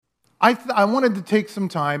I wanted to take some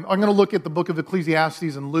time. I'm going to look at the book of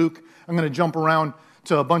Ecclesiastes and Luke. I'm going to jump around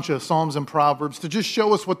to a bunch of Psalms and Proverbs to just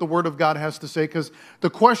show us what the Word of God has to say, because the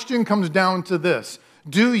question comes down to this.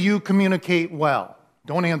 Do you communicate well?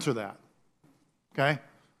 Don't answer that, okay?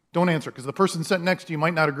 Don't answer, because the person sitting next to you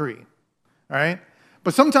might not agree, all right?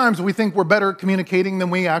 But sometimes we think we're better at communicating than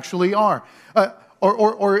we actually are.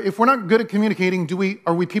 Or if we're not good at communicating,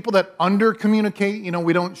 are we people that under-communicate?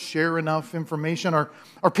 We don't share enough information. Are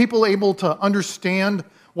people able to understand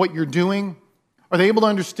what you're doing? Are they able to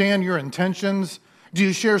understand your intentions? Do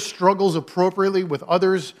you share struggles appropriately with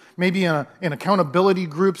others, maybe in accountability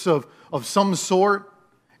groups of some sort?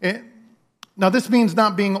 Now, this means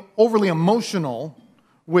not being overly emotional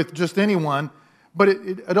with just anyone, but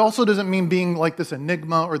it also doesn't mean being like this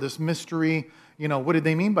enigma or this mystery. What did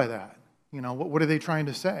they mean by that? What are they trying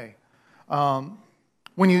to say?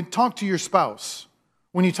 When you talk to your spouse,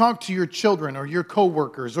 when you talk to your children or your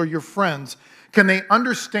coworkers or your friends, can they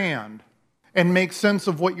understand and make sense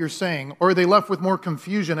of what you're saying? Or are they left with more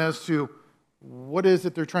confusion as to what is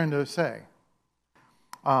it they're trying to say?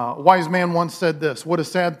 A wise man once said this: what a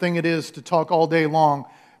sad thing it is to talk all day long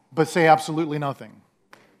but say absolutely nothing.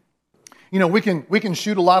 We can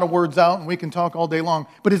shoot a lot of words out and we can talk all day long,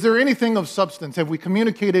 but is there anything of substance? Have we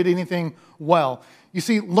communicated anything well? You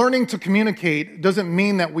see, learning to communicate doesn't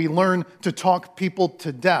mean that we learn to talk people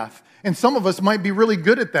to death. And some of us might be really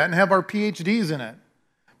good at that and have our PhDs in it.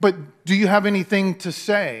 But do you have anything to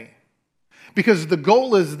say? Because the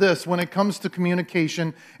goal is this: when it comes to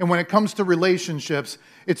communication and when it comes to relationships,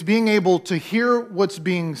 it's being able to hear what's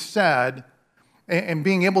being said and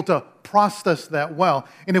being able to process that well.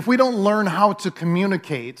 And if we don't learn how to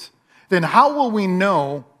communicate, then how will we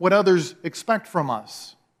know what others expect from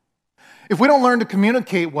us? If we don't learn to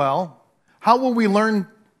communicate well, how will we learn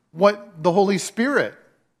what the Holy Spirit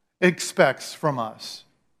expects from us?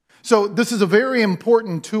 So this is a very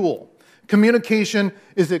important tool. Communication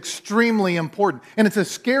is extremely important. And it's a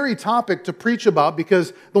scary topic to preach about,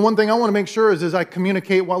 because the one thing I want to make sure is I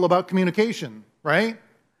communicate well about communication, right?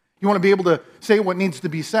 You want to be able to say what needs to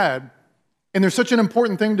be said. And there's such an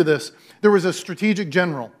important thing to this. There was a strategic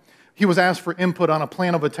general. He was asked for input on a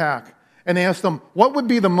plan of attack. And they asked him, what would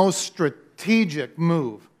be the most strategic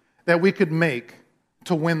move that we could make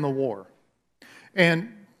to win the war?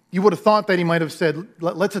 And you would have thought that he might have said,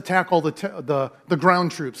 let's attack all the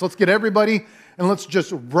ground troops. Let's get everybody and let's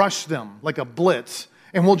just rush them like a blitz.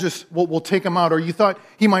 And we'll take them out. Or you thought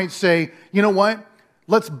he might say, you know what?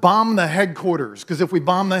 Let's bomb the headquarters, because if we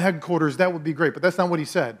bomb the headquarters, that would be great. But that's not what he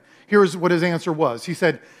said. Here's what his answer was. He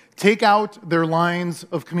said, take out their lines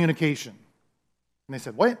of communication. And they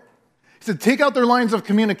said, what? He said, take out their lines of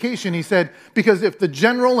communication. He said, because if the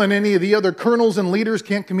general and any of the other colonels and leaders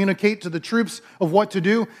can't communicate to the troops of what to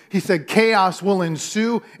do, he said, chaos will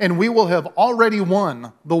ensue and we will have already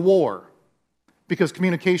won the war, because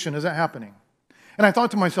communication isn't happening. And I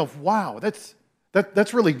thought to myself, wow, that's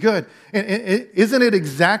really good. And isn't it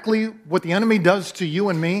exactly what the enemy does to you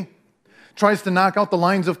and me? Tries to knock out the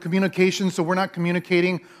lines of communication so we're not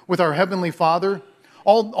communicating with our Heavenly Father.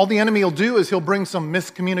 All the enemy will do is he'll bring some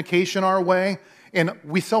miscommunication our way, and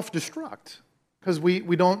we self-destruct because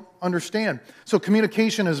we don't understand. So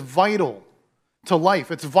communication is vital to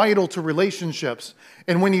life. It's vital to relationships.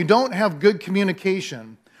 And when you don't have good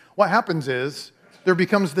communication, what happens is there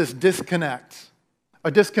becomes this disconnect. A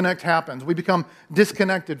disconnect happens. We become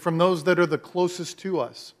disconnected from those that are the closest to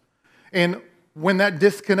us. And when that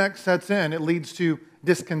disconnect sets in, it leads to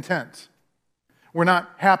discontent. We're not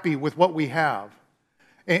happy with what we have.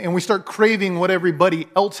 And we start craving what everybody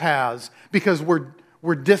else has because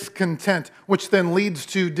we're discontent, which then leads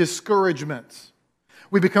to discouragement.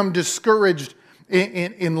 We become discouraged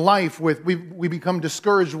in life. We become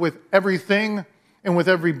discouraged with everything and with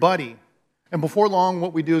everybody. And before long,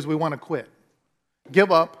 what we do is we want to quit.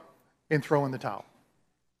 Give up and throw in the towel.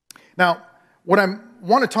 Now, what I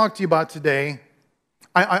want to talk to you about today,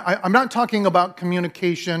 I'm not talking about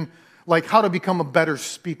communication like how to become a better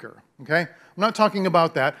speaker, okay? I'm not talking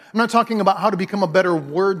about that. I'm not talking about how to become a better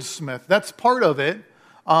wordsmith. That's part of it.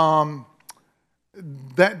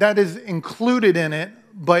 That is included in it.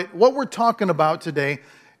 But what we're talking about today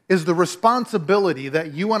is the responsibility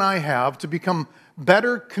that you and I have to become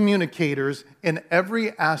better communicators in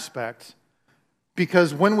every aspect.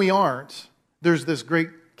 Because when we aren't, there's this great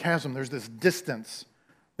chasm, there's this distance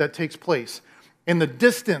that takes place. And the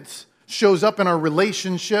distance shows up in our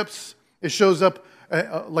relationships. It shows up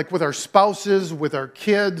like with our spouses, with our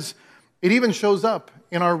kids. It even shows up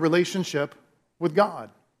in our relationship with God.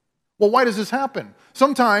 Well, why does this happen?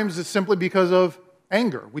 Sometimes it's simply because of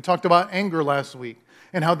anger. We talked about anger last week.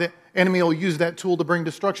 and how the enemy will use that tool to bring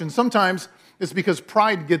destruction. Sometimes it's because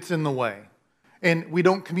pride gets in the way and we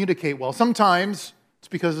don't communicate well. Sometimes it's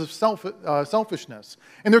because of selfishness.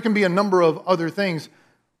 And there can be a number of other things.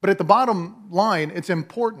 But at the bottom line, it's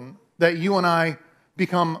important that you and I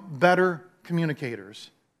become better communicators.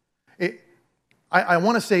 I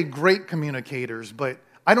want to say great communicators, but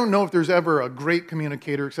I don't know if there's ever a great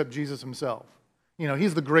communicator except Jesus himself. You know,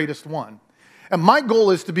 he's the greatest one. And my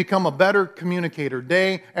goal is to become a better communicator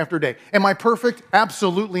day after day. Am I perfect?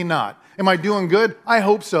 Absolutely not. Am I doing good? I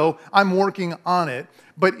hope so. I'm working on it.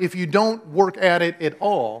 But if you don't work at it at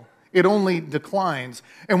all, it only declines.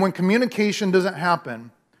 And when communication doesn't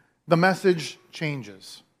happen, the message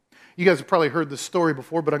changes. You guys have probably heard this story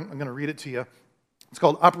before, but I'm going to read it to you. It's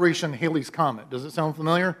called Operation Halley's Comet. Does it sound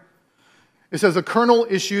familiar? It says, a colonel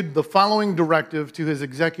issued the following directive to his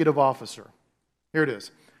executive officer. Here it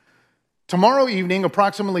is. Tomorrow evening,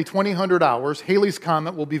 approximately 2000 hours, Halley's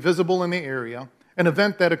Comet will be visible in the area, an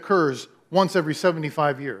event that occurs once every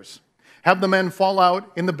 75 years. Have the men fall out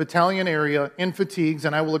in the battalion area in fatigues,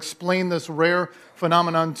 and I will explain this rare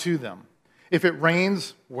phenomenon to them. If it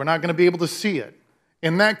rains, we're not going to be able to see it.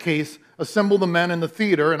 In that case, assemble the men in the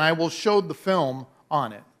theater, and I will show the film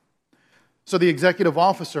on it. So the executive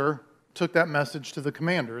officer took that message to the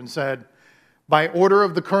commander and said, by order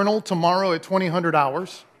of the colonel, tomorrow at 2000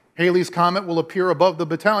 hours, Halley's Comet will appear above the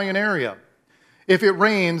battalion area. If it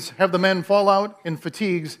rains, have the men fall out in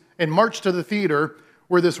fatigues and march to the theater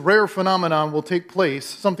where this rare phenomenon will take place,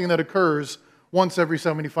 something that occurs once every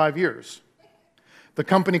 75 years. The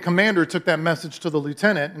company commander took that message to the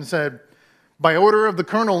lieutenant and said, by order of the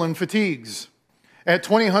colonel in fatigues, at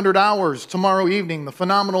 2000 hours tomorrow evening, the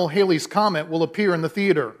phenomenal Halley's Comet will appear in the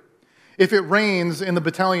theater. If it rains in the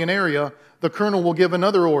battalion area, the colonel will give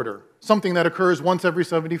another order, something that occurs once every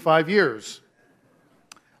 75 years.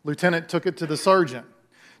 Lieutenant took it to the sergeant.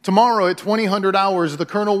 Tomorrow at 2000 hours, the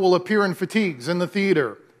colonel will appear in fatigues in the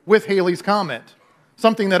theater with Halley's Comet,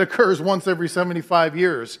 something that occurs once every 75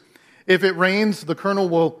 years. If it rains, the colonel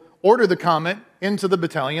will order the comet into the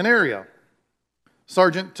battalion area.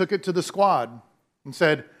 Sergeant took it to the squad and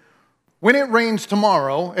said, when it rains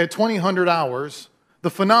tomorrow at 2000 hours, the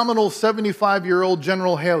phenomenal 75-year-old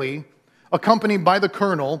General Halley, accompanied by the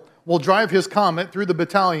colonel, will drive his comet through the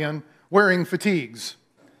battalion wearing fatigues.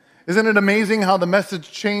 Isn't it amazing how the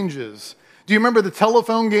message changes? Do you remember the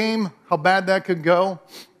telephone game, how bad that could go?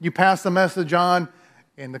 You pass the message on,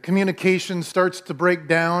 and the communication starts to break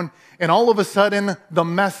down, and all of a sudden, the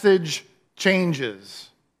message changes.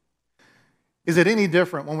 Is it any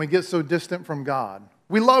different when we get so distant from God?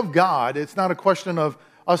 We love God. It's not a question of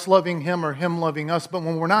us loving Him or Him loving us, but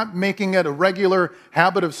when we're not making it a regular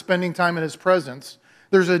habit of spending time in His presence,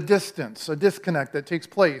 there's a distance, a disconnect that takes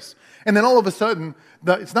place. And then all of a sudden,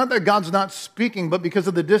 it's not that God's not speaking, but because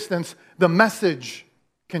of the distance, the message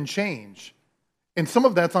can change. And some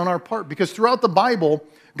of that's on our part, because throughout the Bible,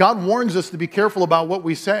 God warns us to be careful about what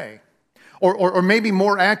we say. Or maybe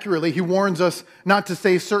more accurately, He warns us not to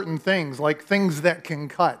say certain things, like things that can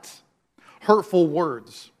cut, hurtful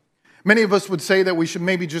words. Many of us would say that we should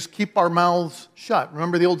maybe just keep our mouths shut.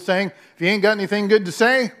 Remember the old saying, if you ain't got anything good to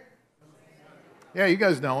say? Yeah, you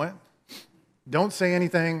guys know it. Don't say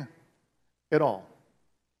anything at all.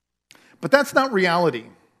 But that's not reality.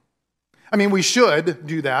 I mean, we should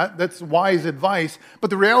do that. That's wise advice. But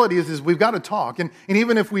the reality is we've got to talk. And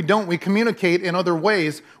even if we don't, we communicate in other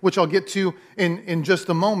ways, which I'll get to in just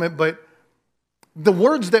a moment. But the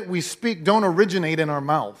words that we speak don't originate in our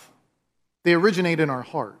mouth. They originate in our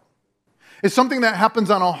heart. It's something that happens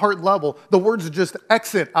on a heart level. The words just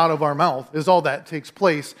exit out of our mouth is all that takes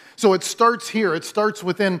place. So it starts here. It starts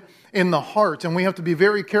within in the heart, and we have to be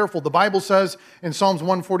very careful. The Bible says in Psalms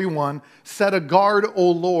 141, set a guard, O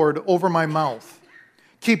Lord, over my mouth.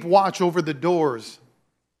 Keep watch over the doors,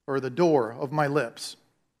 or the door of my lips.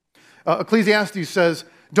 Ecclesiastes says,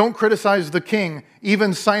 don't criticize the king,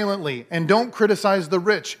 even silently, and don't criticize the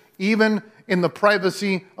rich, even in the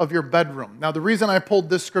privacy of your bedroom. Now, the reason I pulled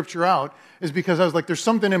this scripture out is because I was like, there's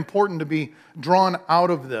something important to be drawn out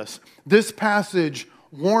of this. This passage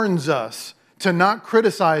warns us to not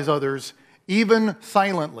criticize others, even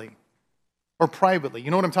silently or privately.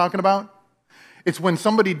 You know what I'm talking about? It's when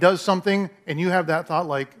somebody does something and you have that thought,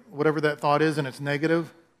 like whatever that thought is, and it's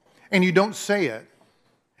negative, and you don't say it,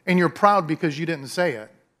 and you're proud because you didn't say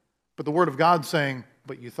it. But the Word of God's saying,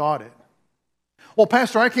 but you thought it. Well,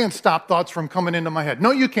 Pastor, I can't stop thoughts from coming into my head.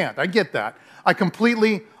 No, you can't. I get that. I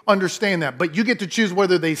completely understand that. But you get to choose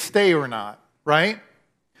whether they stay or not, right?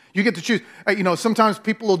 You get to choose. Sometimes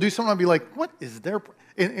people will do something and I'll be like, what is their...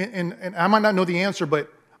 And I might not know the answer,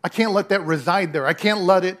 but I can't let that reside there. I can't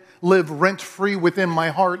let it live rent-free within my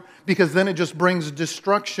heart because then it just brings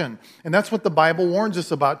destruction. And that's what the Bible warns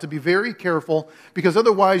us about, to be very careful because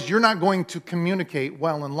otherwise you're not going to communicate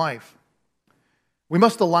well in life. We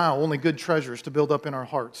must allow only good treasures to build up in our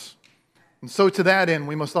hearts. And so to that end,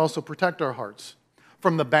 we must also protect our hearts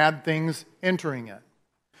from the bad things entering it.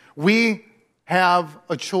 We have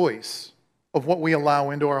a choice of what we allow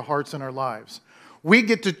into our hearts and our lives. We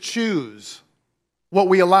get to choose what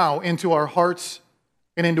we allow into our hearts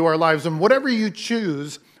and into our lives. And whatever you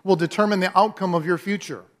choose will determine the outcome of your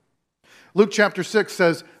future. Luke chapter 6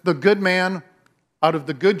 says, the good man out of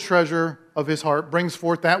the good treasure of his heart brings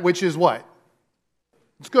forth that which is what?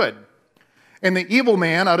 It's good. And the evil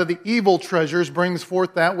man out of the evil treasures brings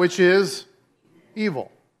forth that which is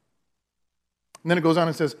evil. And then it goes on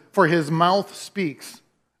and says, for his mouth speaks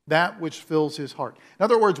that which fills his heart. In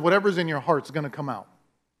other words, whatever's in your heart is going to come out.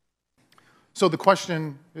 So the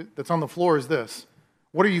question that's on the floor is this: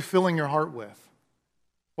 what are you filling your heart with?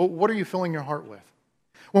 Well, what are you filling your heart with?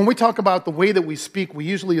 When we talk about the way that we speak, we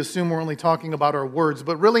usually assume we're only talking about our words,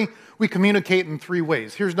 but really we communicate in three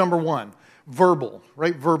ways. Here's number one, verbal.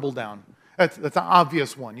 Write verbal down. That's an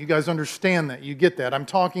obvious one. You guys understand that. You get that. I'm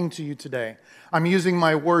talking to you today. I'm using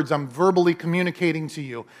my words. I'm verbally communicating to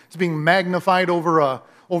you. It's being magnified over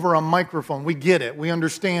a microphone. We get it. We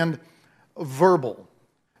understand verbal.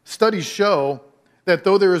 Studies show that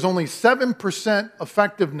though there is only 7%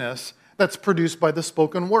 effectiveness that's produced by the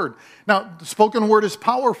spoken word. Now, the spoken word is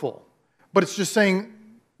powerful, but it's just saying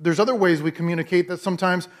there's other ways we communicate that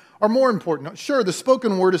sometimes are more important. Sure, the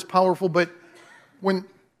spoken word is powerful, but when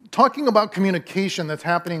talking about communication that's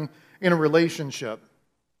happening in a relationship,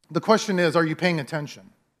 the question is, are you paying attention?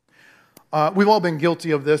 We've all been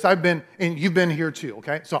guilty of this. I've been, and you've been here too,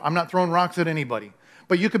 okay? So I'm not throwing rocks at anybody.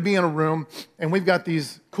 But you could be in a room, and we've got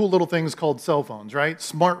these cool little things called cell phones, right?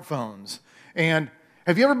 Smartphones. And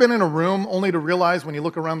have you ever been in a room only to realize when you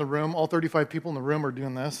look around the room, all 35 people in the room are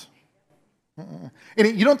doing this? And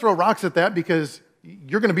you don't throw rocks at that because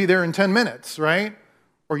you're going to be there in 10 minutes, right?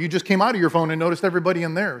 Or you just came out of your phone and noticed everybody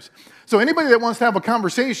in theirs. So anybody that wants to have a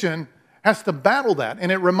conversation has to battle that.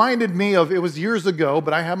 And it reminded me of, it was years ago,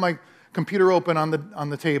 but I had my computer open on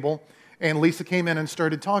the table, and Lisa came in and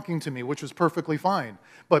started talking to me, which was perfectly fine.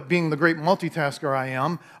 But being the great multitasker I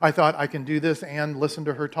am, I thought I can do this and listen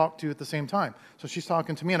to her talk to at the same time. So she's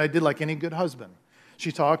talking to me, and I did like any good husband.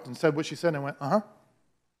 She talked and said what she said, and I went, uh-huh.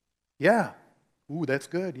 Yeah. Ooh, that's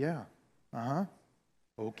good, yeah. Uh-huh.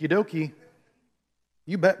 Okie dokie.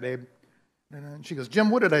 You bet, babe. And then she goes,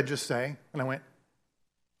 Jim, what did I just say? And I went,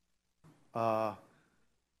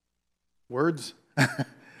 words?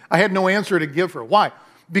 I had no answer to give her. Why?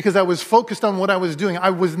 Because I was focused on what I was doing. I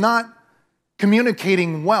was not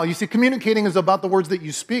communicating well. You see, communicating is about the words that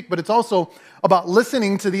you speak, but it's also about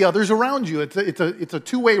listening to the others around you. It's a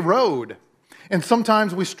two-way road. And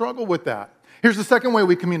sometimes we struggle with that. Here's the second way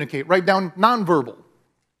we communicate. Write down nonverbal.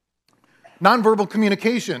 Nonverbal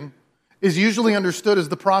communication is usually understood as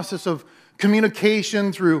the process of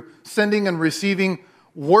communication through sending and receiving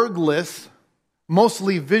wordless,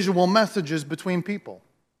 mostly visual messages between people.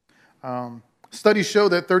 Studies show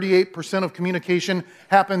that 38% of communication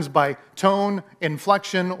happens by tone,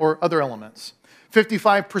 inflection, or other elements.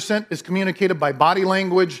 55% is communicated by body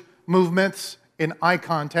language, movements, and eye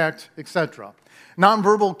contact, etc.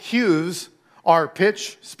 Nonverbal cues are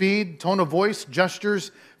pitch, speed, tone of voice,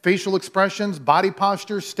 gestures, facial expressions, body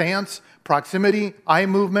posture, stance, proximity, eye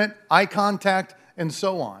movement, eye contact, and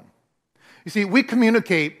so on. You see, we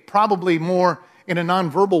communicate probably more in a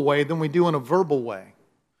nonverbal way than we do in a verbal way.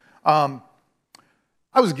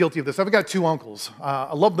 I was guilty of this. I've got two uncles.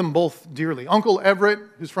 I love them both dearly. Uncle Everett,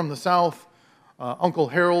 who's from the South. Uncle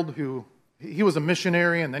Harold, he was a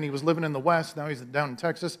missionary, and then he was living in the West. Now he's down in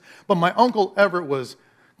Texas. But my Uncle Everett was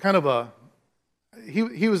kind of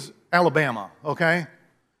he was Alabama, okay?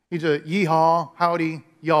 He's a yeehaw, howdy,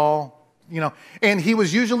 y'all, you know. And he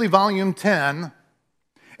was usually volume 10,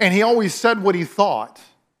 and he always said what he thought,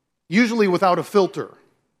 usually without a filter.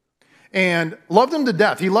 And loved him to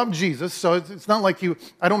death. He loved Jesus, so it's not like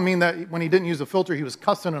I don't mean that when he didn't use a filter, he was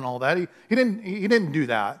cussing and all that. He didn't do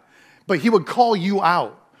that. But he would call you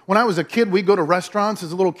out. When I was a kid, we'd go to restaurants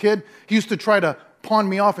as a little kid. He used to try to pawn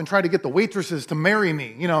me off and try to get the waitresses to marry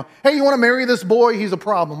me. You know, hey, you want to marry this boy? He's a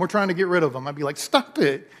problem. We're trying to get rid of him. I'd be like, stop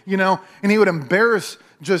it, you know. And he would embarrass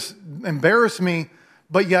me,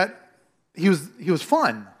 but yet he was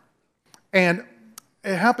fun. And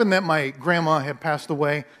it happened that my grandma had passed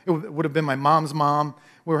away. It would have been my mom's mom.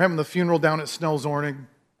 We were having the funeral down at Snellzornig.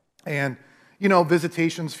 And, you know,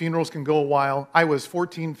 visitations, funerals can go a while. I was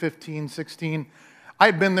 14, 15, 16.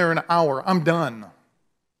 I'd been there an hour. I'm done.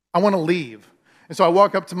 I want to leave. And so I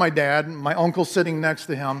walk up to my dad, and my uncle's sitting next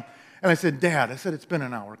to him, and I said, Dad, it's been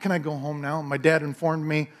an hour. Can I go home now? And my dad informed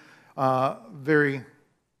me very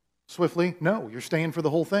swiftly, no, you're staying for the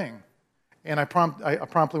whole thing. And I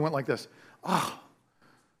promptly went like this, ah.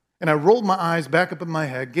 And I rolled my eyes back up in my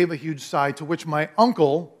head, gave a huge sigh, to which my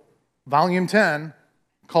uncle, volume 10,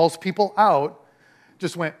 calls people out,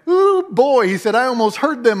 just went, ooh, boy. He said, I almost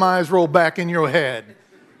heard them eyes roll back in your head.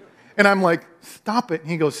 And I'm like, stop it. And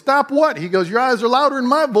he goes, stop what? He goes, your eyes are louder than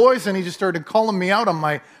my voice. And he just started calling me out on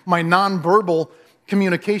my nonverbal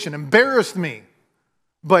communication. Embarrassed me,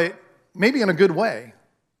 but maybe in a good way,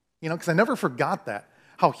 because I never forgot that,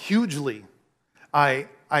 how hugely I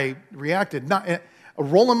reacted.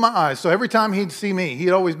 Rolling my eyes. So every time he'd see me,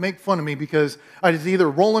 he'd always make fun of me because I was either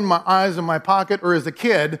rolling my eyes in my pocket, or as a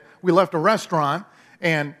kid, we left a restaurant,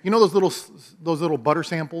 and those little butter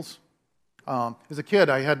samples? As a kid,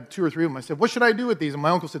 I had 2 or 3 of them. I said, what should I do with these? And my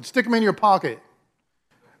uncle said, stick them in your pocket.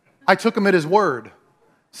 I took him at his word,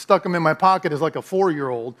 stuck them in my pocket as like a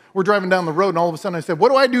 4-year-old. We're driving down the road, and all of a sudden I said, what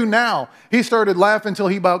do I do now? He started laughing until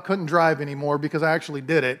he about couldn't drive anymore because I actually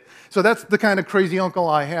did it. So that's the kind of crazy uncle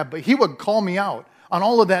I have. But he would call me out on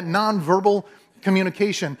all of that nonverbal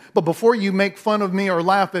communication. But before you make fun of me or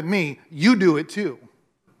laugh at me, you do it too.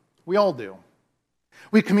 We all do.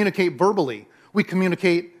 We communicate verbally. We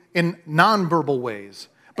communicate in nonverbal ways.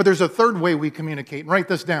 But there's a third way we communicate. And write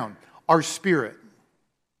this down. Our spirit.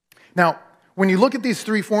 Now, when you look at these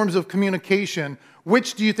 3 forms of communication,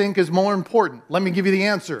 which do you think is more important? Let me give you the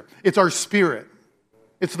answer. It's our spirit.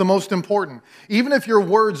 It's the most important. Even if your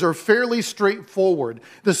words are fairly straightforward,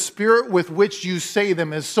 the spirit with which you say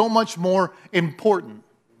them is so much more important.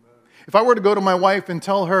 If I were to go to my wife and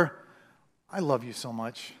tell her, I love you so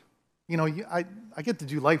much, I get to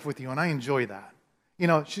do life with you and I enjoy that.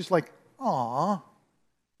 She's like, aw,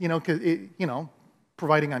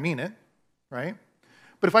 providing I mean it, right?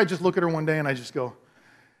 But if I just look at her one day and I just go,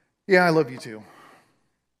 yeah, I love you too.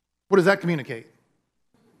 What does that communicate?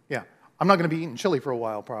 Yeah, I'm not going to be eating chili for a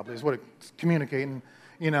while probably is what it's communicating.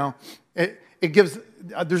 It gives,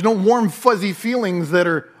 there's no warm, fuzzy feelings that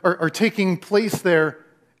are taking place there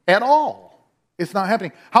at all. It's not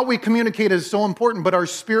happening. How we communicate is so important, but our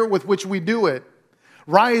spirit with which we do it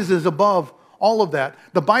rises above all of that.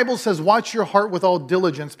 The Bible says, watch your heart with all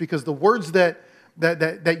diligence, because the words that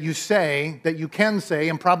you say, that you can say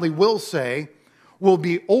and probably will say, will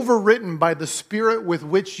be overwritten by the spirit with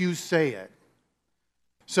which you say it.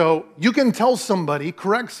 So you can tell somebody,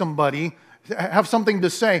 correct somebody, have something to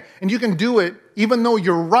say, and you can do it, even though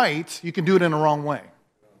you're right, you can do it in a wrong way.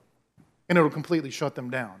 And it'll completely shut them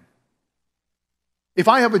down. If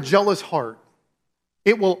I have a jealous heart,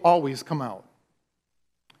 it will always come out.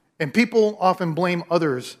 And people often blame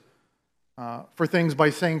others for things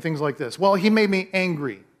by saying things like this. Well, he made me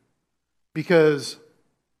angry because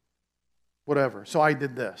whatever, so I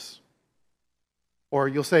did this. Or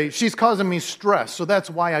you'll say, she's causing me stress, so that's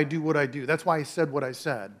why I do what I do. That's why I said what I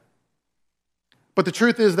said. But the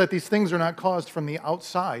truth is that these things are not caused from the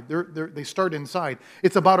outside. They start inside.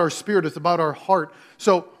 It's about our spirit. It's about our heart.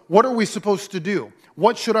 So what are we supposed to do?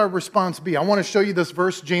 What should our response be? I want to show you this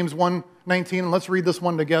verse, James 1:19, and let's read this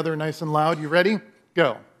one together nice and loud. You ready?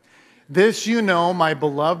 Go. This you know, my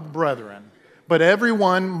beloved brethren, but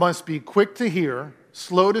everyone must be quick to hear,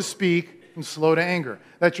 slow to speak, and slow to anger.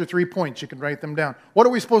 That's your 3 points. You can write them down. What are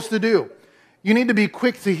we supposed to do? You need to be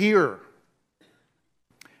quick to hear.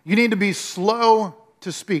 You need to be slow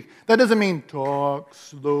to speak. That doesn't mean talk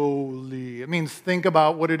slowly. It means think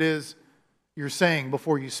about what it is you're saying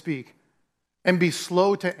before you speak. And be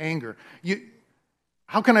slow to anger.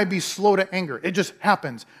 How can I be slow to anger? It just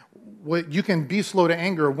happens. You can be slow to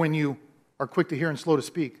anger when you are quick to hear and slow to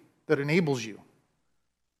speak. That enables you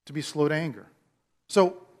to be slow to anger.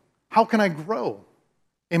 So how can I grow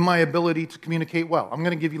in my ability to communicate well? I'm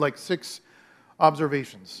going to give you like 6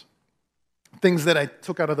 observations. Things that I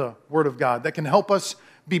took out of the Word of God that can help us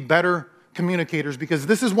be better communicators, because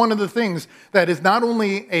this is one of the things that is not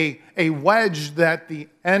only a wedge that the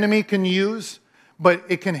enemy can use, but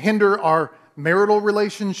it can hinder our marital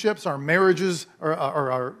relationships, our marriages, or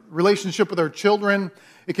our relationship with our children.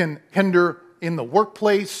 It can hinder in the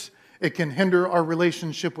workplace. It can hinder our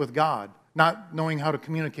relationship with God, not knowing how to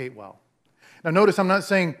communicate well. Now notice I'm not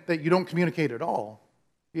saying that you don't communicate at all.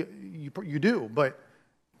 You do, but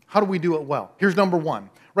how do we do it well? Here's number 1.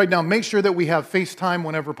 Right now, make sure that we have FaceTime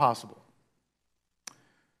whenever possible.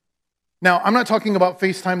 Now, I'm not talking about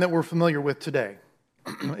FaceTime that we're familiar with today.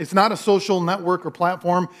 It's not a social network or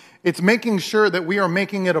platform. It's making sure that we are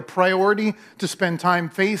making it a priority to spend time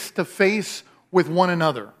face-to-face with one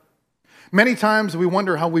another. Many times we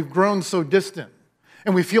wonder how we've grown so distant.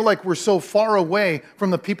 And we feel like we're so far away from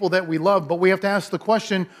the people that we love, but we have to ask the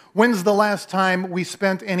question, when's the last time we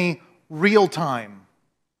spent any real time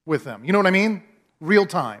with them? You know what I mean? Real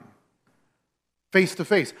time. Face to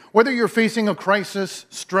face. Whether you're facing a crisis,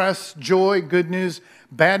 stress, joy, good news,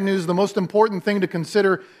 bad news, the most important thing to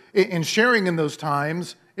consider in sharing in those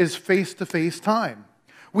times is face-to-face time.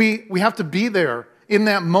 We have to be there in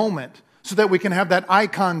that moment so that we can have that eye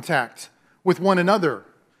contact with one another,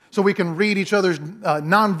 so we can read each other's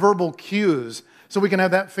nonverbal cues, so we can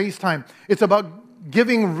have that face time. It's about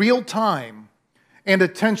giving real time and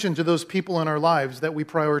attention to those people in our lives that we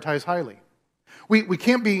prioritize highly. We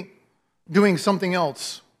can't be doing something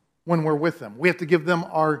else when we're with them. We have to give them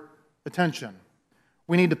our attention.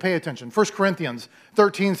 We need to pay attention. 1 Corinthians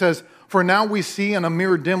 13 says, "For now we see in a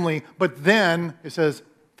mirror dimly, but then," it says,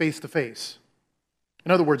 "face to face."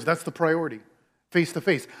 In other words, that's the priority, face to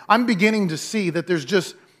face. I'm beginning to see that there's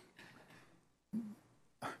just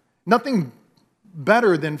nothing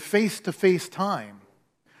better than face-to-face time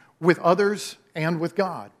with others and with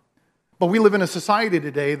God. But we live in a society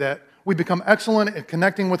today that we become excellent at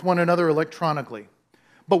connecting with one another electronically,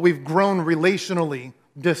 but we've grown relationally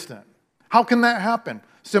distant. How can that happen?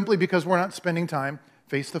 Simply because we're not spending time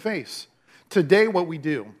face-to-face. Today, what we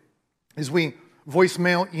do is we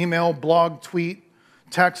voicemail, email, blog, tweet,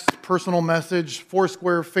 text, personal message,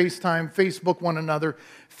 Foursquare, FaceTime, Facebook one another,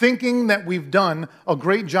 thinking that we've done a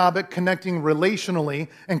great job at connecting relationally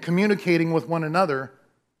and communicating with one another.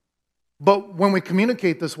 But when we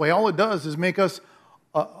communicate this way, all it does is make us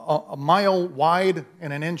a mile wide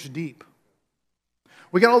and an inch deep.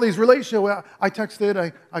 We got all these relationships. I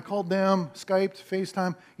texted, I called them, Skyped,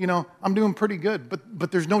 FaceTime. I'm doing pretty good,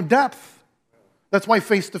 but there's no depth. That's why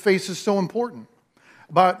face-to-face is so important.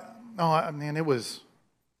 It was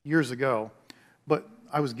years ago, but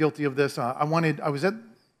I was guilty of this. I was at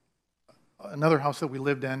another house that we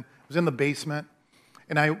lived in. I was in the basement,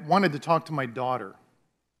 and I wanted to talk to my daughter.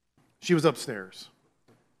 She was upstairs.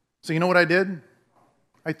 So you know what I did?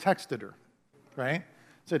 I texted her, right?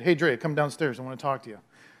 Said, "Hey, Dre, come downstairs. I want to talk to you."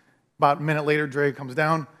 About a minute later, Dre comes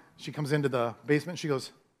down. She comes into the basement. She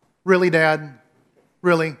goes, "Really, Dad?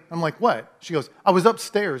 Really?" I'm like, "What?" She goes, "I was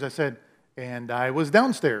upstairs." I said, "And I was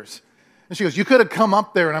downstairs." And she goes, "You could have come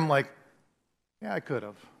up there." And I'm like, "Yeah, I could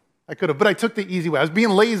have. But I took the easy way. I was being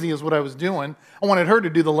lazy is what I was doing. I wanted her to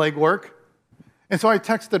do the legwork. And so I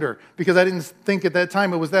texted her because I didn't think at that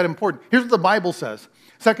time it was that important. Here's what the Bible says.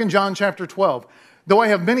 2 John chapter 12. "Though I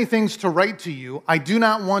have many things to write to you, I do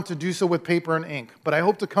not want to do so with paper and ink, but I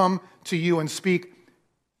hope to come to you and speak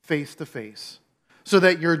face to face, so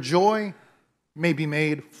that your joy may be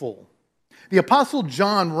made full." The Apostle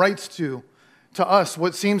John writes to us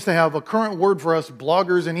what seems to have a current word for us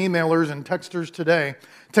bloggers and emailers and texters today.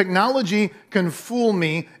 Technology can fool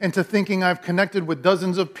me into thinking I've connected with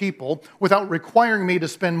dozens of people without requiring me to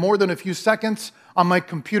spend more than a few seconds on my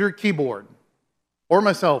computer keyboard or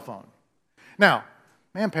my cell phone. Now,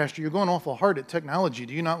 man, Pastor, you're going awful hard at technology.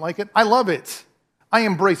 Do you not like it? I love it. I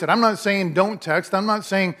embrace it. I'm not saying don't text. I'm not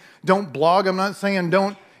saying don't blog. I'm not saying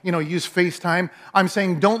don't, use FaceTime. I'm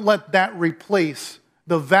saying don't let that replace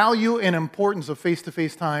the value and importance of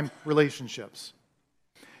face-to-face time relationships.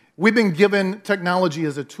 We've been given technology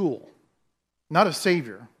as a tool, not a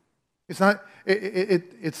savior. It's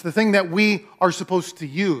the thing that we are supposed to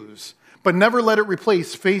use, but never let it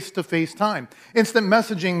replace face-to-face time. Instant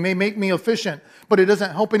messaging may make me efficient, but it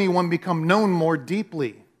doesn't help anyone become known more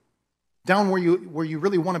deeply, down where you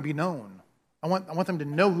really want to be known. I want them to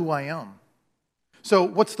know who I am. So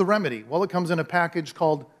what's the remedy? Well, it comes in a package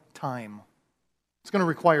called time. It's going to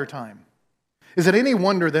require time. Is it any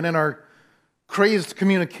wonder that in our crazed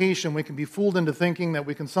communication, we can be fooled into thinking that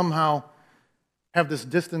we can somehow have this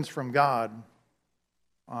distance from God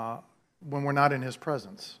when we're not in His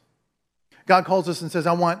presence? God calls us and says,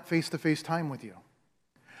 "I want face-to-face time with you.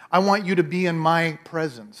 I want you to be in my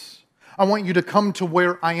presence. I want you to come to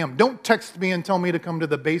where I am. Don't text me and tell me to come to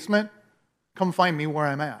the basement. Come find me where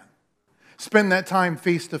I'm at. Spend that time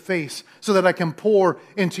face-to-face so that I can pour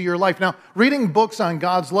into your life." Now, reading books on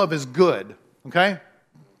God's love is good, okay?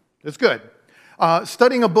 It's good.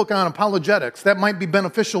 Studying a book on apologetics, that might be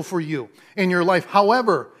beneficial for you in your life.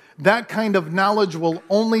 However, that kind of knowledge will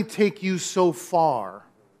only take you so far.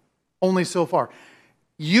 Only so far.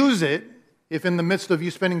 Use it if in the midst of you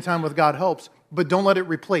spending time with God helps, but don't let it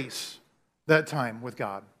replace that time with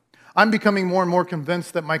God. I'm becoming more and more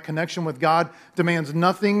convinced that my connection with God demands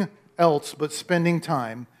nothing else but spending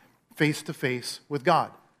time face-to-face with God.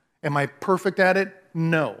 Am I perfect at it?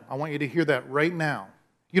 No. I want you to hear that right now.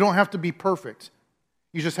 You don't have to be perfect.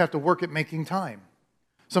 You just have to work at making time.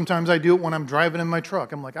 Sometimes I do it when I'm driving in my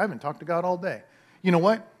truck. I'm like, I haven't talked to God all day. you know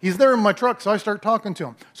what? He's there in my truck, so I start talking to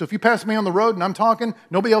him. So if you pass me on the road and I'm talking,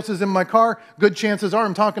 nobody else is in my car, good chances are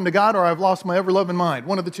I'm talking to God or I've lost my ever-loving mind.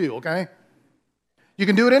 One of the two, okay? You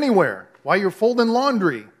can do it anywhere. While you're folding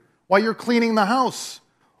laundry, while you're cleaning the house,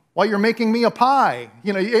 while you're making me a pie,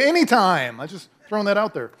 anytime. I'm just throwing that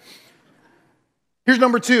out there. Here's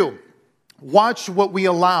number 2. Watch what we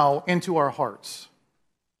allow into our hearts.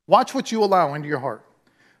 Watch what you allow into your heart.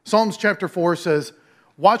 Psalms chapter 4 says,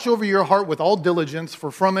 watch over your heart with all diligence,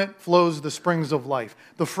 for from it flows the springs of life.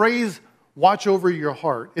 The phrase, watch over your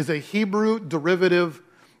heart, is a Hebrew derivative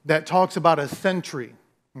that talks about a sentry,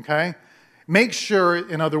 okay? Make sure,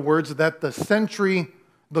 in other words, that the sentry,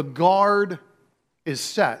 the guard, is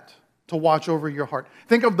set to watch over your heart.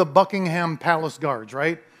 Think of the Buckingham Palace guards,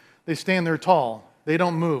 right? They stand there tall. They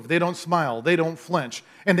don't move. They don't smile. They don't flinch.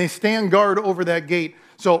 And they stand guard over that gate.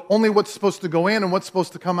 So only what's supposed to go in and what's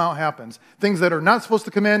supposed to come out happens. Things that are not supposed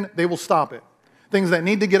to come in, they will stop it. Things that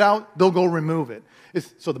need to get out, they'll go remove it.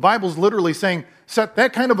 So the Bible's literally saying, set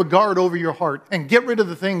that kind of a guard over your heart and get rid of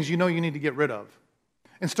the things you know you need to get rid of.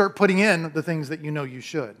 And start putting in the things that you know you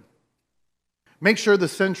should. Make sure the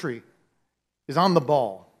sentry is on the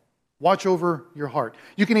ball. Watch over your heart.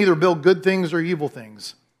 You can either build good things or evil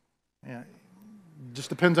things. Yeah, it just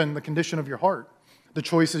depends on the condition of your heart. The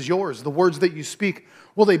choice is yours. The words that you speak,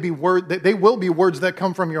 they will be words that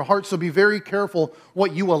come from your heart, so be very careful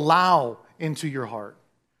what you allow into your heart.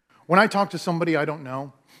 When I talk to somebody I don't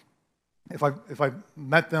know, if I've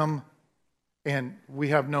met them and we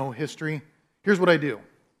have no history, here's what I do.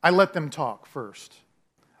 I let them talk first.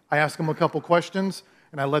 I ask them a couple questions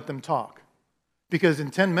and I let them talk. Because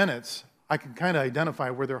in 10 minutes, I can kind of identify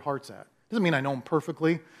where their heart's at. Doesn't mean I know them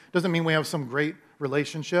perfectly. Doesn't mean we have some great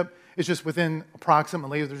relationship. It's just within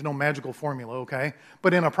approximately, there's no magical formula, okay?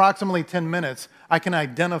 But in approximately 10 minutes, I can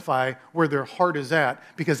identify where their heart is at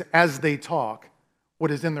because as they talk,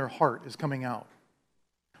 what is in their heart is coming out.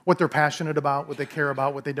 What they're passionate about, what they care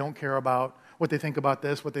about, what they don't care about, what they think about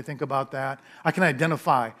this, what they think about that. I can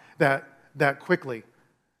identify that quickly.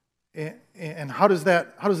 And how does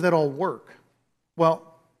that all work?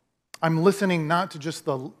 Well, I'm listening not to just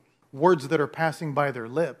the words that are passing by their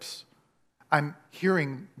lips. I'm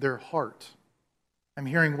hearing their heart. I'm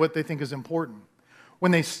hearing what they think is important.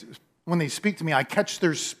 When they speak to me, I catch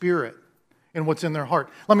their spirit in what's in their heart.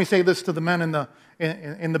 Let me say this to the men in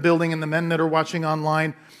the building and the men that are watching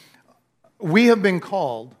online. We have been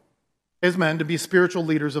called as men to be spiritual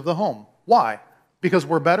leaders of the home. Why? Because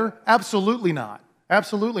we're better? Absolutely not.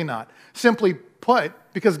 Absolutely not. Simply put,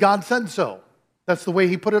 because God said so. That's the way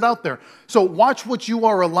He put it out there. So watch what you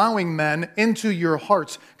are allowing, men, into your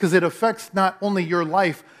hearts, because it affects not only your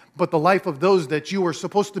life, but the life of those that you are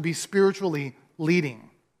supposed to be spiritually leading.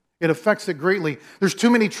 It affects it greatly. There's too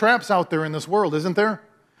many traps out there in this world, isn't there?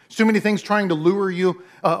 There's too many things trying to lure you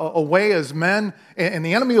away as men, and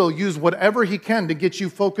the enemy will use whatever he can to get you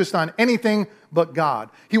focused on anything but God.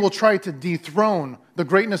 He will try to dethrone the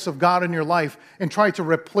greatness of God in your life and try to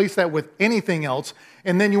replace that with anything else,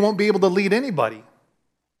 and then you won't be able to lead anybody.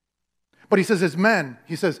 But he says, as men,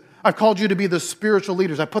 he says, I've called you to be the spiritual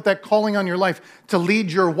leaders. I put that calling on your life to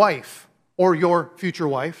lead your wife or your future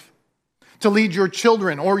wife, to lead your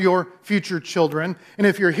children or your future children. And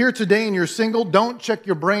if you're here today and you're single, don't check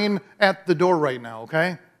your brain at the door right now,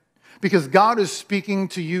 okay? Because God is speaking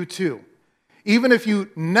to you too. Even if you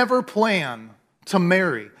never plan to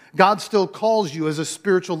marry, God still calls you as a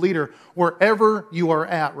spiritual leader wherever you are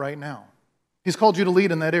at right now. He's called you to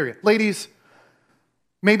lead in that area. Ladies,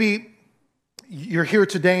 maybe you're here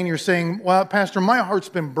today and you're saying, well, Pastor, my heart's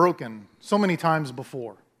been broken so many times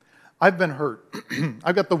before. I've been hurt.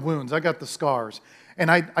 I've got the wounds. I've got the scars. And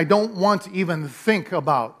I don't want to even think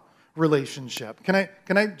about relationship. Can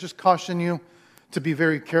I just caution you to be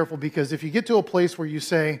very careful? Because if you get to a place where you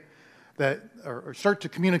say that, or start to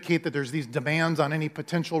communicate that there's these demands on any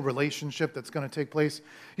potential relationship that's going to take place,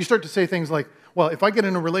 you start to say things like, well, if I get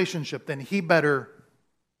in a relationship, then he better,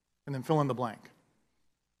 and then fill in the blank.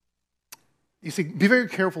 You see, be very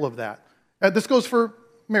careful of that. This goes for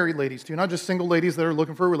married ladies too, not just single ladies that are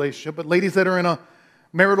looking for a relationship, but ladies that are in a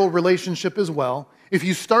marital relationship as well. If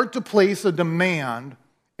you start to place a demand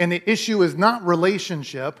and the issue is not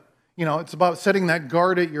relationship, it's about setting that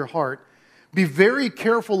guard at your heart, be very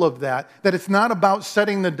careful of that it's not about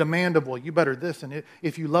setting the demand of, well, you better this, and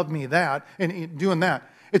if you love me that, and doing that.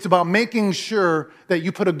 It's about making sure that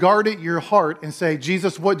you put a guard at your heart and say,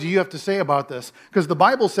 Jesus, what do you have to say about this? Because the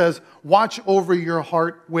Bible says, watch over your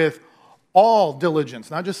heart with all diligence,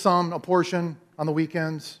 not just some, a portion on the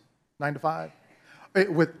weekends, 9 to 5.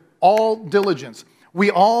 With all diligence.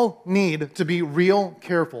 We all need to be real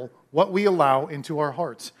careful what we allow into our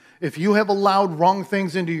hearts. If you have allowed wrong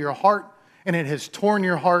things into your heart and it has torn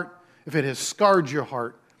your heart, if it has scarred your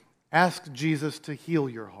heart, ask Jesus to heal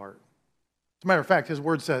your heart. As a matter of fact, his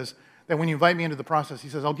word says that when you invite me into the process, he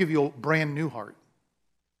says, I'll give you a brand new heart.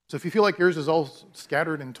 So if you feel like yours is all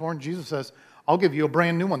scattered and torn, Jesus says, I'll give you a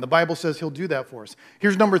brand new one. The Bible says he'll do that for us.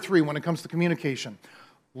 Here's number 3 when it comes to communication.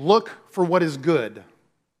 Look for what is good.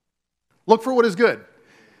 Look for what is good.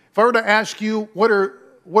 If I were to ask you, what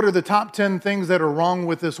are the top 10 things that are wrong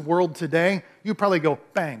with this world today? You'd probably go,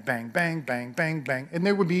 bang, bang, bang, bang, bang, bang. And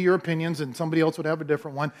there would be your opinions, and somebody else would have a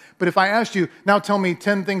different one. But if I asked you, now tell me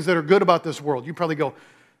 10 things that are good about this world, you'd probably go,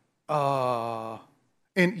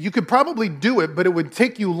 And you could probably do it, but it would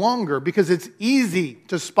take you longer because it's easy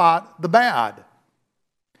to spot the bad.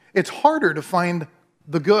 It's harder to find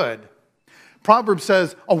the good. Proverbs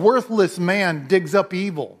says, a worthless man digs up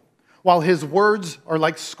evil, while his words are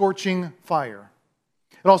like scorching fire.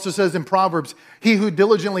 It also says in Proverbs, he who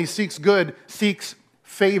diligently seeks good seeks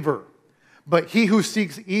favor, but he who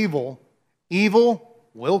seeks evil, evil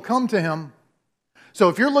will come to him. So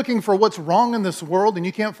if you're looking for what's wrong in this world and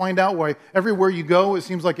you can't find out why everywhere you go it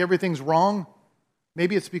seems like everything's wrong,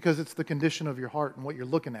 maybe it's because it's the condition of your heart and what you're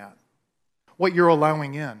looking at, what you're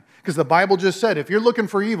allowing in. Because the Bible just said, if you're looking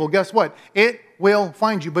for evil, guess what? It will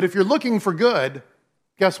find you. But if you're looking for good,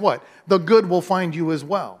 guess what? The good will find you as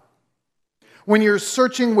well. When you're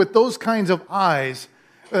searching with those kinds of eyes,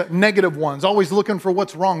 negative ones, always looking for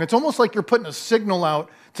what's wrong, it's almost like you're putting a signal out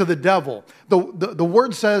to the devil. The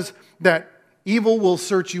word says that evil will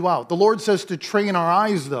search you out. The Lord says to train our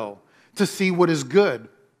eyes, though, to see what is good.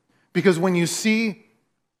 Because when you see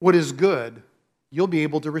what is good, you'll be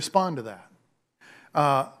able to respond to that.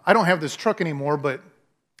 I don't have this truck anymore, but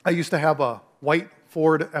I used to have a white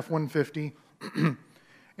Ford F-150.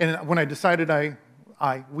 And when I decided,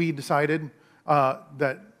 we decided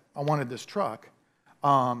that I wanted this truck,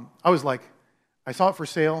 I was like, I saw it for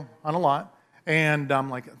sale on a lot, and I'm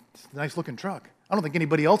like, it's a nice looking truck. I don't think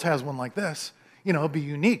anybody else has one like this. You know, it'll be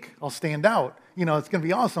unique. I'll stand out. You know, it's going to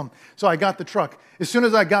be awesome. So I got the truck. As soon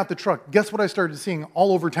as I got the truck, guess what I started seeing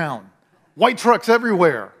all over town? White trucks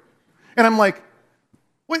everywhere. And I'm like,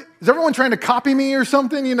 wait, is everyone trying to copy me or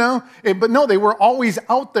something, you know? But no, they were always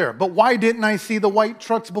out there. But why didn't I see the white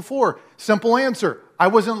trucks before? Simple answer. I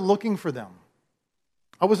wasn't looking for them.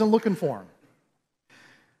 I wasn't looking for them.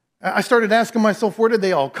 I started asking myself, where did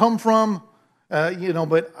they all come from?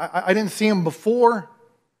 But I didn't see them before.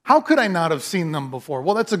 How could I not have seen them before?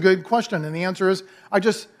 Well, that's a good question. And the answer is, I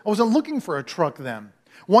wasn't looking for a truck then.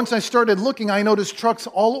 Once I started looking, I noticed trucks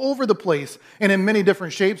all over the place and in many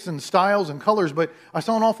different shapes and styles and colors, but I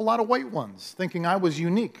saw an awful lot of white ones, thinking I was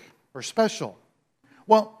unique or special.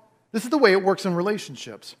 Well, this is the way it works in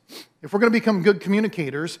relationships. If we're going to become good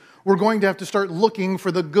communicators, we're going to have to start looking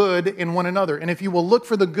for the good in one another. And if you will look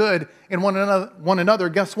for the good in one another,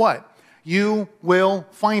 guess what? You will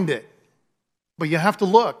find it. But you have to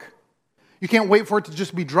look. You can't wait for it to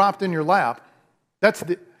just be dropped in your lap.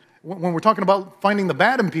 When we're talking about finding the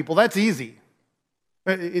bad in people, that's easy.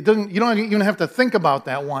 You don't even have to think about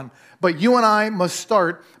that one. But you and I must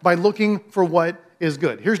start by looking for what is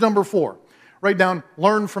good. Here's number 4. Write down,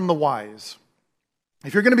 learn from the wise.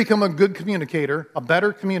 If you're going to become a good communicator, a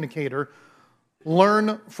better communicator,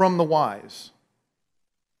 learn from the wise.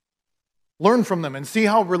 Learn from them and see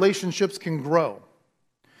how relationships can grow.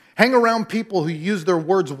 Hang around people who use their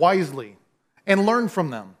words wisely and learn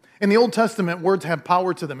from them. In the Old Testament, words have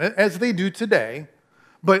power to them, as they do today.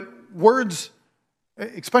 But words,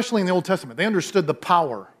 especially in the Old Testament, they understood the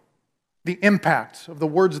power, the impact of the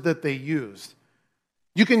words that they used.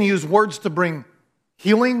 You can use words to bring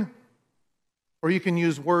healing, or you can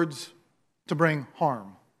use words to bring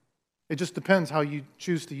harm. It just depends how you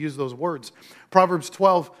choose to use those words. Proverbs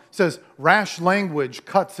 12 says, rash language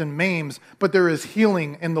cuts and maims, but there is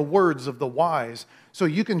healing in the words of the wise. So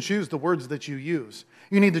you can choose the words that you use.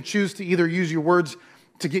 You need to choose to either use your words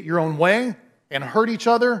to get your own way and hurt each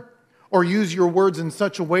other, or use your words in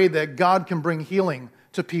such a way that God can bring healing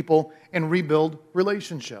to people and rebuild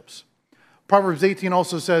relationships. Proverbs 18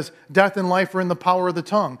 also says, death and life are in the power of the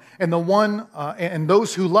tongue, and and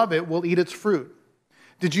those who love it will eat its fruit.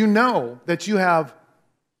 Did you know that you have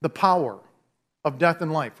the power of death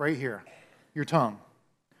and life right here, your tongue?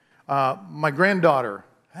 My granddaughter,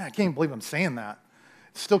 I can't believe I'm saying that.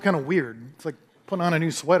 It's still kind of weird. It's like putting on a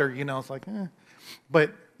new sweater, you know, it's like, eh.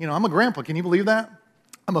 But, I'm a grandpa. Can you believe that?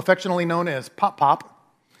 I'm affectionately known as Pop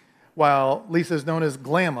Pop, while Lisa is known as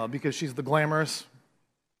Glamma because she's the glamorous.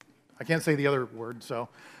 I can't say the other word,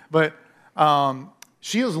 but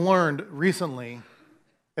she has learned recently,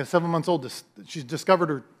 at 7 months old, she's discovered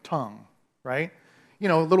her tongue, right?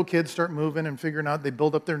 little kids start moving and figuring out, they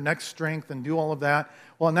build up their neck strength and do all of that.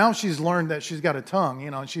 Well, now she's learned that she's got a tongue,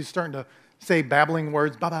 and she's starting to say babbling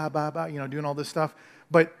words, ba ba ba ba, doing all this stuff.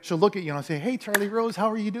 But she'll look at you and say, "Hey, Charlie Rose,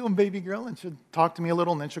 how are you doing, baby girl?" And she'll talk to me a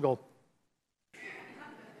little, and then she'll go,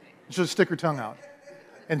 she'll stick her tongue out.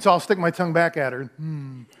 And so I'll stick my tongue back at her,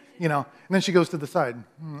 and then she goes to the side,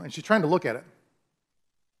 and she's trying to look at it.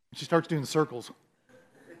 And she starts doing circles.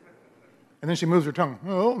 And then she moves her tongue.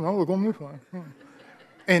 "Oh, no, we're going this way."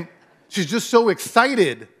 And she's just so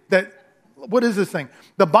excited that, what is this thing?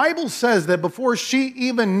 The Bible says that before she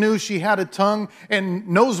even knew she had a tongue and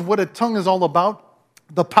knows what a tongue is all about,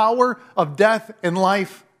 the power of death and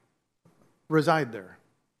life reside there.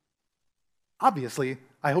 Obviously,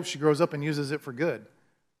 I hope she grows up and uses it for good.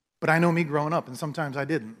 But I know me growing up, and sometimes I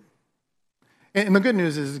didn't. And the good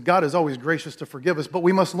news is God is always gracious to forgive us, but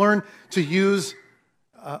we must learn to use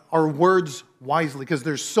our words wisely because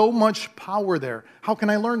there's so much power there. How can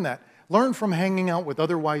I learn that? Learn from hanging out with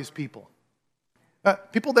other wise people.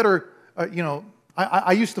 People that are,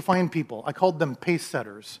 I used to find people, I called them pace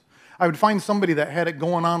setters. I would find somebody that had it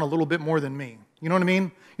going on a little bit more than me. You know what I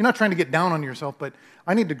mean? You're not trying to get down on yourself, but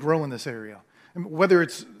I need to grow in this area. And whether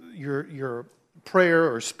it's your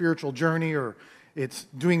prayer or spiritual journey or it's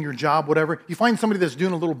doing your job, whatever, you find somebody that's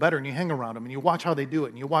doing a little better and you hang around them and you watch how they do it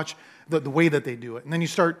and you watch the way that they do it. And then you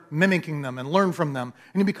start mimicking them and learn from them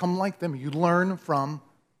and you become like them. You learn from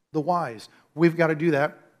the wise. We've got to do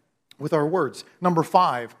that with our words. Number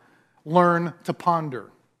 5, learn to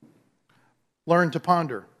ponder. Learn to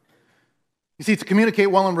ponder. You see, to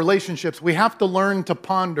communicate well in relationships, we have to learn to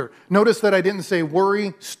ponder. Notice that I didn't say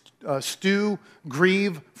worry, stew,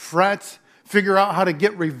 grieve, fret, figure out how to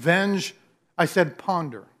get revenge. I said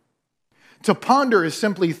ponder. To ponder is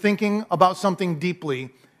simply thinking about something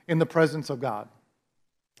deeply in the presence of God.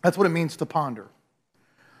 That's what it means to ponder.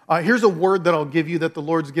 Here's a word that I'll give you that the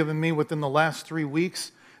Lord's given me within the last 3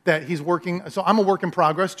 weeks that He's working. So I'm a work in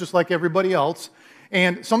progress, just like everybody else.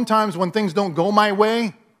 And sometimes when things don't go my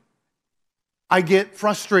way, I get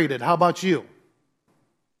frustrated. How about you?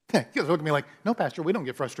 You guys look at me like, "No, Pastor, we don't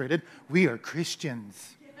get frustrated. We are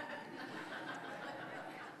Christians."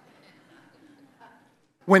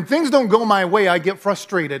 When things don't go my way, I get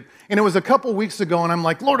frustrated. And it was a couple weeks ago, and I'm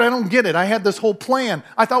like, "Lord, I don't get it. I had this whole plan.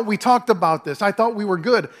 I thought we talked about this. I thought we were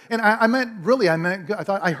good." And I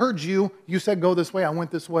thought, I heard you. You said go this way. I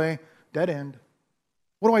went this way. Dead end.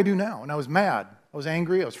 What do I do now? And I was mad. I was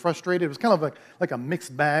angry. I was frustrated. It was kind of like a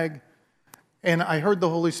mixed bag. And I heard the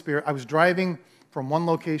Holy Spirit. I was driving from one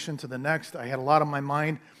location to the next. I had a lot on my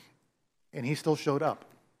mind, and He still showed up.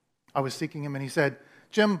 I was seeking Him, and He said,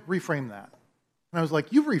 "Jim, reframe that." And I was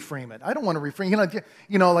like, "You reframe it. I don't want to reframe."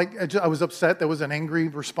 I was upset. There was an angry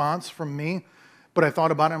response from me, but I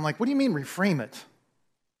thought about it. I'm like, "What do you mean reframe it?"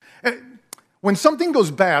 When something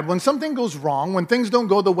goes bad, when something goes wrong, when things don't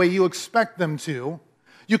go the way you expect them to,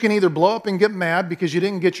 you can either blow up and get mad because you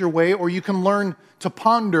didn't get your way, or you can learn to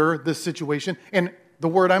ponder this situation. And the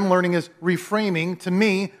word I'm learning is reframing. To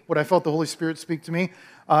me, what I felt the Holy Spirit speak to me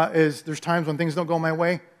is there's times when things don't go my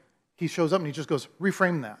way. He shows up and He just goes,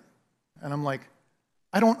 "Reframe that." And I'm like,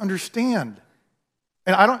 I don't understand.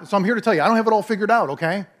 So I'm here to tell you, I don't have it all figured out,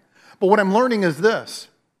 okay? But what I'm learning is this,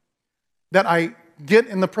 that I get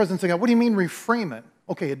in the presence of God. What do you mean reframe it?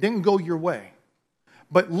 Okay, it didn't go your way.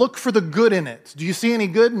 But look for the good in it. Do you see any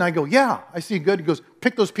good? And I go, "Yeah, I see good." He goes,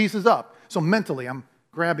 "Pick those pieces up." So mentally, I'm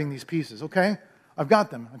grabbing these pieces, okay? I've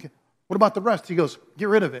got them. Okay. What about the rest? He goes, "Get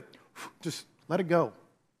rid of it. Just let it go."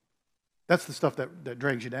 That's the stuff that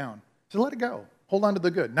drags you down. So let it go. Hold on to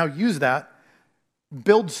the good. Now use that.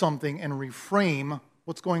 Build something and reframe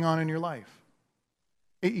what's going on in your life.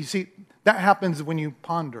 You see, that happens when you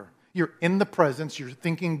ponder. You're in the presence, you're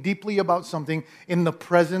thinking deeply about something in the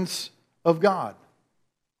presence of God.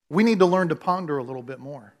 We need to learn to ponder a little bit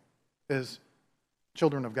more as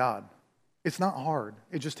children of God. It's not hard,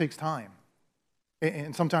 it just takes time.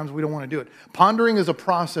 And sometimes we don't want to do it. Pondering is a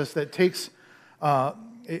process that takes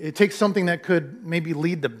something that could maybe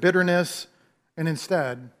lead to bitterness and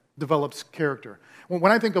instead develops character. When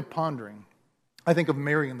I think of pondering, I think of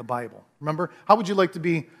Mary in the Bible. Remember? How would you like to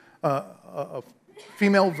be a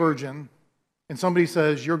female virgin and somebody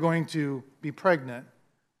says you're going to be pregnant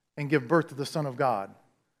and give birth to the Son of God?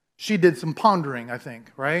 She did some pondering, I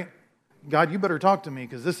think, right? "God, you better talk to me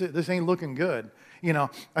because this ain't looking good."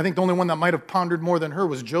 I think the only one that might have pondered more than her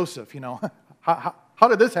was Joseph. How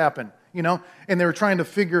did this happen? And they were trying to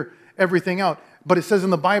figure everything out. But it says in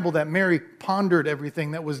the Bible that Mary pondered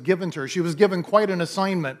everything that was given to her. She was given quite an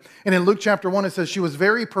assignment. And in Luke chapter 1, it says she was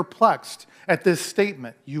very perplexed at this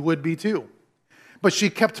statement. You would be too. But she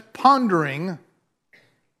kept pondering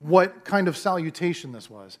what kind of salutation this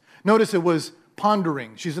was. Notice it was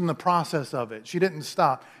pondering. She's in the process of it. She didn't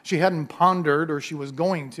stop. She hadn't pondered, or she was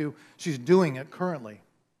going to. She's doing it currently.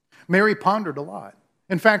 Mary pondered a lot.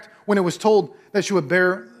 In fact, when it was told that she would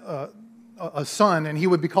bear a son and he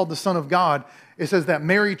would be called the Son of God, it says that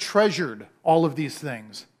Mary treasured all of these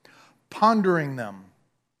things, pondering them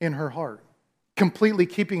in her heart, completely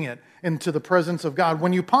keeping it into the presence of God.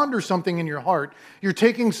 When you ponder something in your heart, you're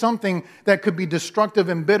taking something that could be destructive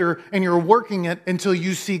and bitter, and you're working it until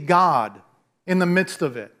you see God in the midst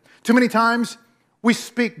of it. Too many times, we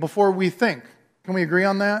speak before we think. Can we agree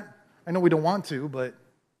on that? I know we don't want to, but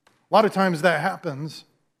a lot of times that happens.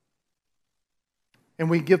 And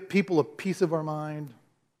we give people a piece of our mind,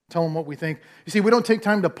 tell them what we think. You see, we don't take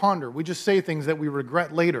time to ponder. We just say things that we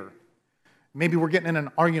regret later. Maybe we're getting in an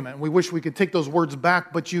argument, and we wish we could take those words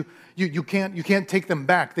back, but you can't take them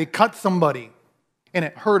back. They cut somebody, and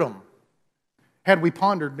it hurt them. Had we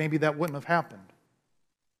pondered, maybe that wouldn't have happened.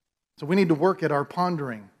 So we need to work at our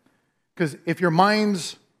pondering, because if your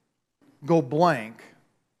minds go blank,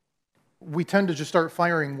 we tend to just start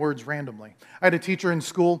firing words randomly. I had a teacher in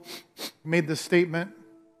school who made this statement,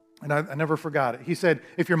 and I never forgot it. He said,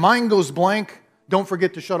 if your mind goes blank, don't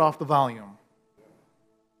forget to shut off the volume.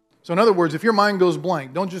 So in other words, if your mind goes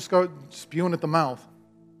blank, don't just start spewing at the mouth.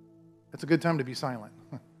 That's a good time to be silent.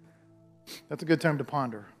 That's a good time to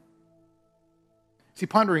ponder. See,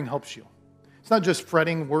 pondering helps you. It's not just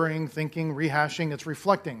fretting, worrying, thinking, rehashing. It's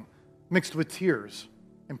reflecting, mixed with tears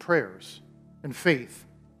and prayers and faith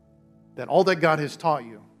that all that God has taught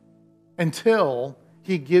you until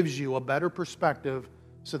He gives you a better perspective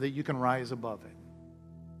so that you can rise above it.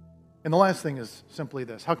 And the last thing is simply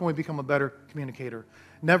this. How can we become a better communicator?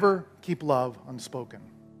 Never keep love unspoken.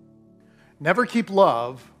 Never keep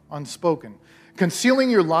love unspoken. Concealing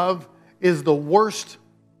your love is the worst.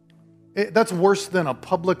 That's worse than a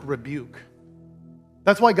public rebuke.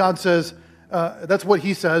 That's why God says, that's what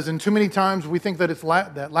He says, and too many times we think that it's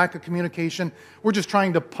that lack of communication. We're just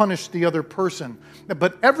trying to punish the other person.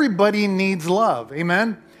 But everybody needs love,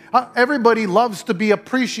 amen? Everybody loves to be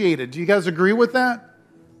appreciated. Do you guys agree with that?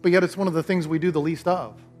 But yet it's one of the things we do the least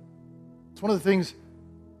of. It's one of the things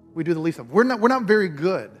we do the least of. We're not very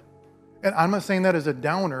good. And I'm not saying that as a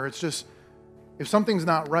downer. It's just, if something's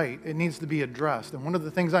not right, it needs to be addressed. And one of the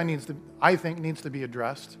things I think needs to be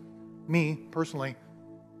addressed, me personally,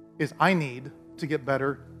 is I need to get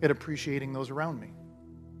better at appreciating those around me.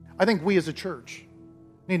 I think we as a church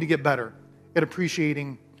need to get better at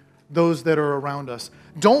appreciating those that are around us.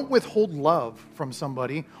 Don't withhold love from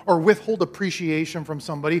somebody or withhold appreciation from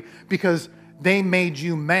somebody because they made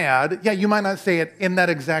you mad. Yeah, you might not say it in that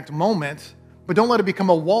exact moment, but don't let it become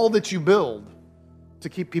a wall that you build to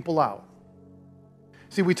keep people out.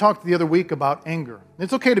 See, we talked the other week about anger.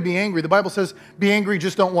 It's okay to be angry. The Bible says, be angry,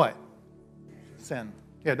 just don't what? Sin.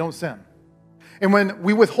 Yeah, don't sin. And when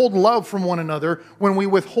we withhold love from one another, when we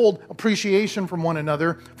withhold appreciation from one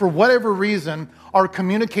another, for whatever reason, our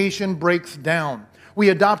communication breaks down. We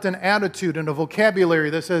adopt an attitude and a vocabulary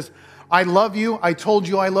that says, I love you, I told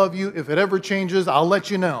you I love you, if it ever changes, I'll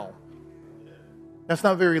let you know. That's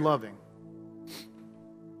not very loving.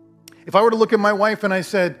 If I were to look at my wife and I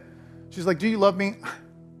said, she's like, do you love me?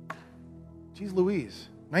 Geez Louise,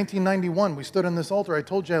 1991, we stood on this altar, I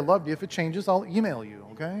told you I loved you, if it changes, I'll email you,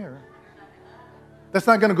 okay? That's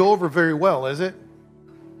not going to go over very well, is it?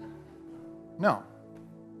 No.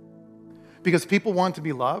 Because people want to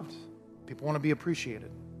be loved. People want to be appreciated.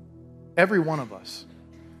 Every one of us.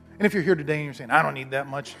 And if you're here today and you're saying, I don't need that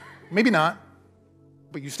much, maybe not,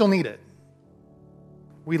 but you still need it.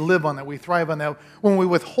 We live on that. We thrive on that. When we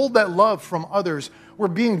withhold that love from others, we're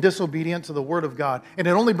being disobedient to the Word of God. And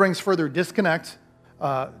it only brings further discontent,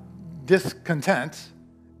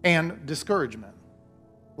 and discouragement.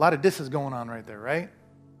 A lot of dis is going on right there, right?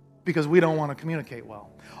 Because we don't want to communicate well.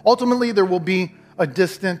 Ultimately, there will be a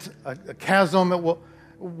distant, a chasm that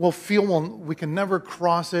we'll feel we can never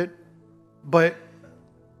cross it, but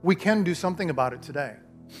we can do something about it today.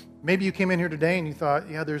 Maybe you came in here today and you thought,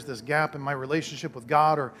 yeah, there's this gap in my relationship with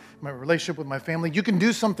God or my relationship with my family. You can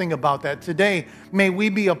do something about that today. May we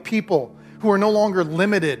be a people who are no longer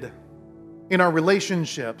limited in our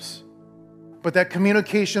relationships, but that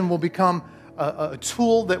communication will become a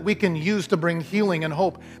tool that we can use to bring healing and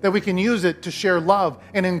hope, that we can use it to share love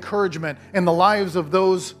and encouragement in the lives of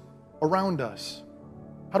those around us.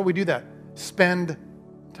 How do we do that? Spend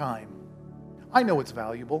time. I know it's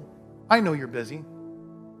valuable. I know you're busy.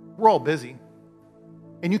 We're all busy.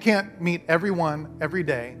 And you can't meet everyone every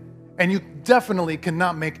day, and you definitely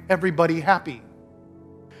cannot make everybody happy.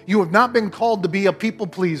 You have not been called to be a people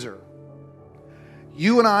pleaser.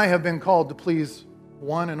 You and I have been called to please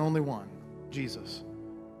One and only one, Jesus.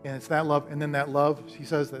 And it's that love. And then that love, he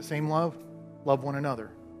says, that same love, love one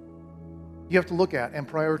another. You have to look at and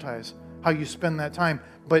prioritize how you spend that time.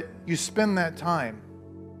 But you spend that time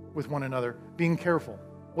with one another, being careful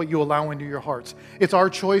what you allow into your hearts. It's our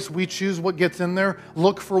choice. We choose what gets in there.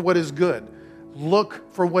 Look for what is good.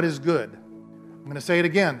 Look for what is good. I'm going to say it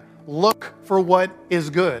again. Look for what is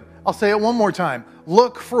good. I'll say it one more time.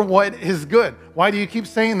 Look for what is good. Why do you keep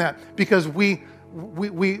saying that? Because we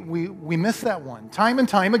miss that one time and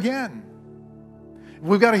time again.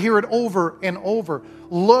 We've got to hear it over and over.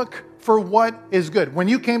 Look for what is good. When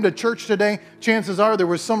you came to church today, chances are there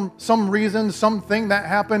was some reason, something that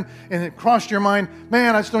happened, and it crossed your mind,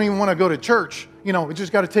 man, I just don't even want to go to church. You know, we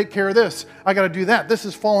just got to take care of this. I got to do that. This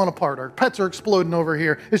is falling apart. Our pets are exploding over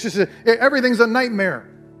here. It's just, everything's a nightmare.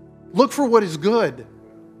 Look for what is good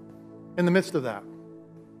in the midst of that.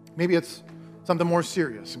 Maybe it's something more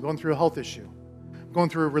serious, going through a health issue, going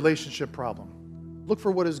through a relationship problem. Look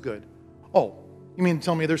for what is good. Oh, you mean to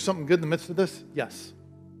tell me there's something good in the midst of this? Yes.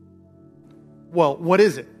 Well, what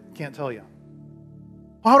is it? Can't tell you.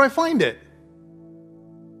 Well, how do I find it?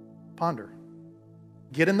 Ponder.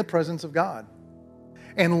 Get in the presence of God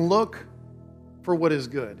and look for what is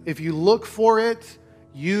good. If you look for it,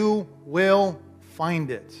 you will find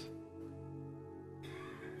it.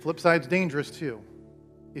 Flip side's dangerous too.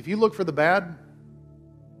 If you look for the bad,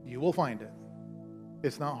 you will find it.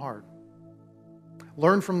 It's not hard.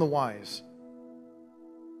 Learn from the wise.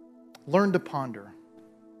 Learn to ponder.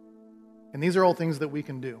 And these are all things that we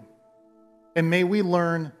can do. And may we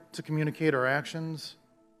learn to communicate our actions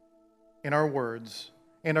and our words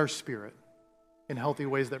and our spirit in healthy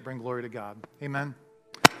ways that bring glory to God. Amen.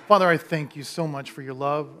 Father, I thank you so much for your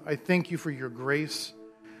love. I thank you for your grace.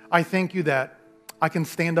 I thank you that I can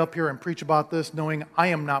stand up here and preach about this knowing I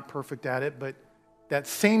am not perfect at it, but that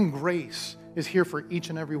same grace is here for each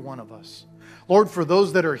and every one of us. Lord, for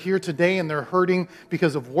those that are here today and they're hurting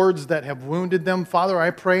because of words that have wounded them, Father,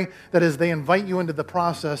 I pray that as they invite you into the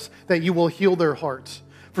process, that you will heal their hearts.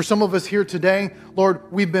 For some of us here today,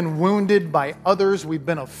 Lord, we've been wounded by others, we've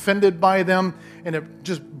been offended by them, and it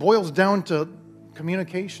just boils down to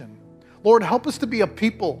communication. Lord, help us to be a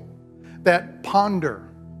people that ponder,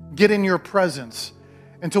 get in your presence,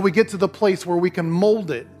 until we get to the place where we can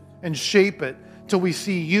mold it and shape it till we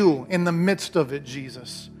see you in the midst of it,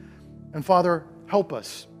 Jesus. And Father, help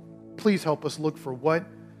us. Please help us look for what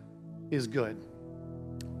is good.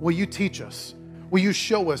 Will you teach us? Will you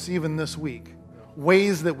show us even this week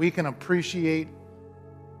ways that we can appreciate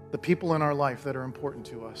the people in our life that are important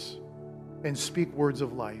to us and speak words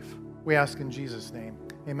of life? We ask in Jesus' name.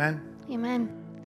 Amen. Amen.